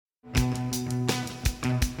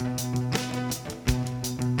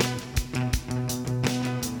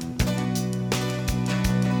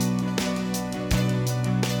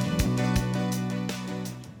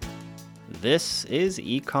This is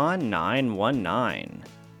Econ 919,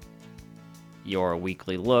 your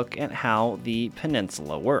weekly look at how the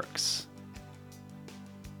peninsula works.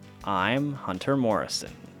 I'm Hunter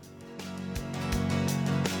Morrison.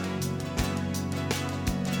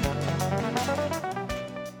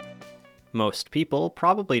 Most people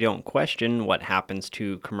probably don't question what happens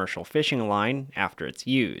to commercial fishing line after it's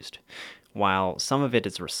used. While some of it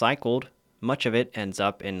is recycled, much of it ends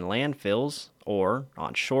up in landfills or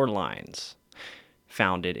on shorelines.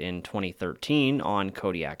 Founded in 2013 on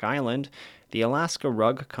Kodiak Island, the Alaska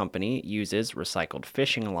Rug Company uses recycled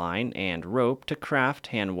fishing line and rope to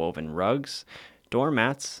craft handwoven rugs,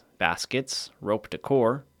 doormats, baskets, rope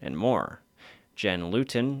decor, and more. Jen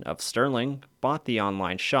Luton of Sterling bought the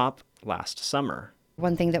online shop last summer.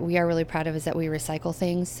 One thing that we are really proud of is that we recycle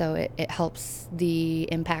things, so it helps the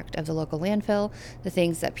impact of the local landfill. The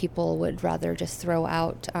things that people would rather just throw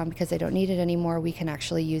out because they don't need it anymore, we can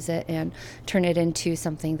actually use it and turn it into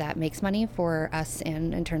something that makes money for us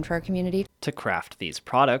and in turn for our community. To craft these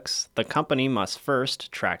products, the company must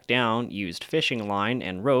first track down used fishing line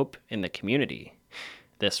and rope in the community.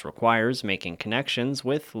 This requires making connections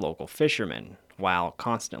with local fishermen, while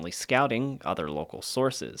constantly scouting other local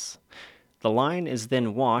sources. The line is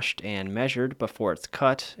then washed and measured before it's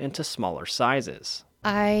cut into smaller sizes.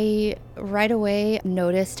 I right away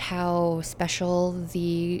noticed how special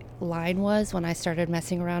the line was when I started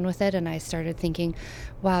messing around with it, and I started thinking,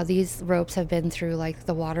 wow, these ropes have been through like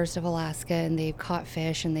the waters of Alaska and they've caught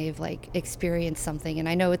fish and they've like experienced something. And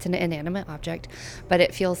I know it's an inanimate object, but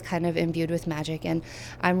it feels kind of imbued with magic, and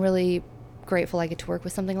I'm really grateful I get to work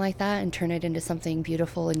with something like that and turn it into something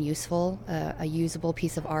beautiful and useful, a usable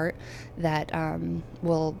piece of art that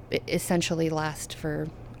will essentially last for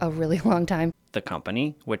a really long time. The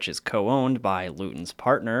company, which is co-owned by Luton's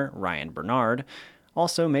partner, Ryan Bernard,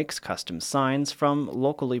 also makes custom signs from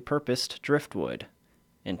locally purposed driftwood.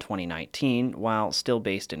 In 2019, while still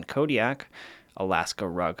based in Kodiak, Alaska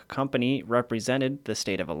Rug Company represented the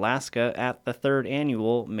state of Alaska at the 3rd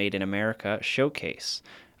annual Made in America Showcase,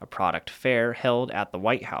 a product fair held at the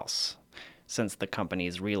White House. Since the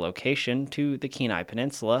company's relocation to the Kenai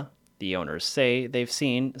Peninsula, the owners say they've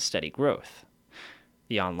seen steady growth.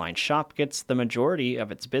 The online shop gets the majority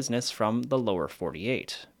of its business from the lower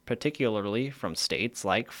 48, particularly from states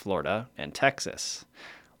like Florida and Texas.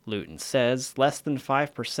 Luton says less than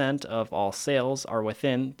 5% of all sales are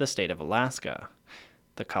within the state of Alaska.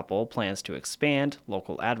 The couple plans to expand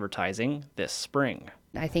local advertising this spring.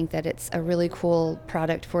 I think that it's a really cool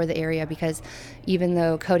product for the area because even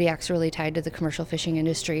though Kodiak's really tied to the commercial fishing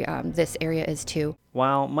industry, this area is too.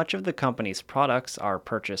 While much of the company's products are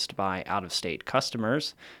purchased by out-of-state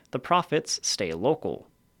customers, the profits stay local.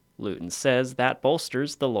 Luton says that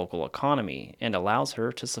bolsters the local economy and allows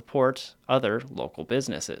her to support other local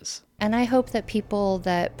businesses. And I hope that people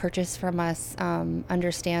that purchase from us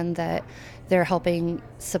understand that they're helping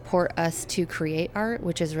support us to create art,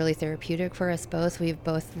 which is really therapeutic for us both. We've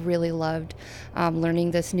both really loved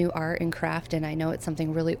learning this new art and craft, and I know it's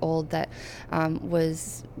something really old that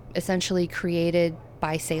was essentially created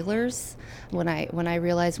by sailors. When I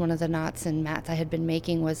realized one of the knots and mats I had been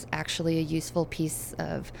making was actually a useful piece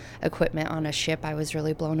of equipment on a ship, I was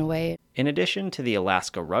really blown away. In addition to the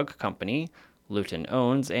Alaska Rug Company, Luton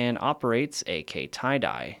owns and operates AK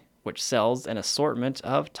Tie-Dye, which sells an assortment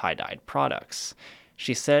of tie-dyed products.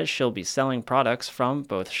 She says she'll be selling products from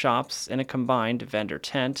both shops in a combined vendor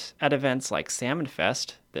tent at events like Salmon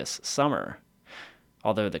Fest this summer.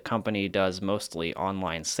 Although the company does mostly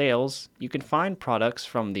online sales, you can find products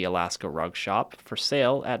from the Alaska Rug Shop for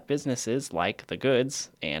sale at businesses like The Goods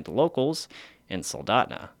and Locals in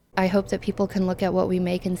Soldotna. I hope that people can look at what we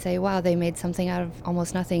make and say, wow, they made something out of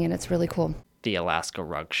almost nothing, and it's really cool. The Alaska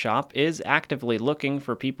Rug Shop is actively looking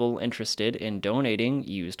for people interested in donating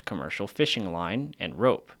used commercial fishing line and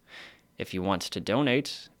rope. If you want to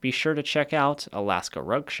donate, be sure to check out Alaska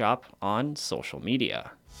Rug Shop on social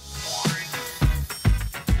media.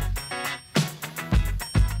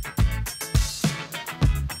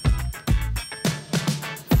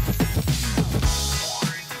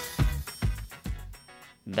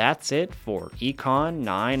 That's it for Econ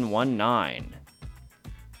 919.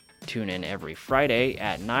 Tune in every Friday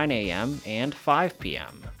at 9 a.m. and 5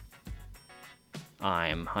 p.m.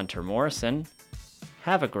 I'm Hunter Morrison.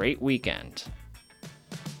 Have a great weekend.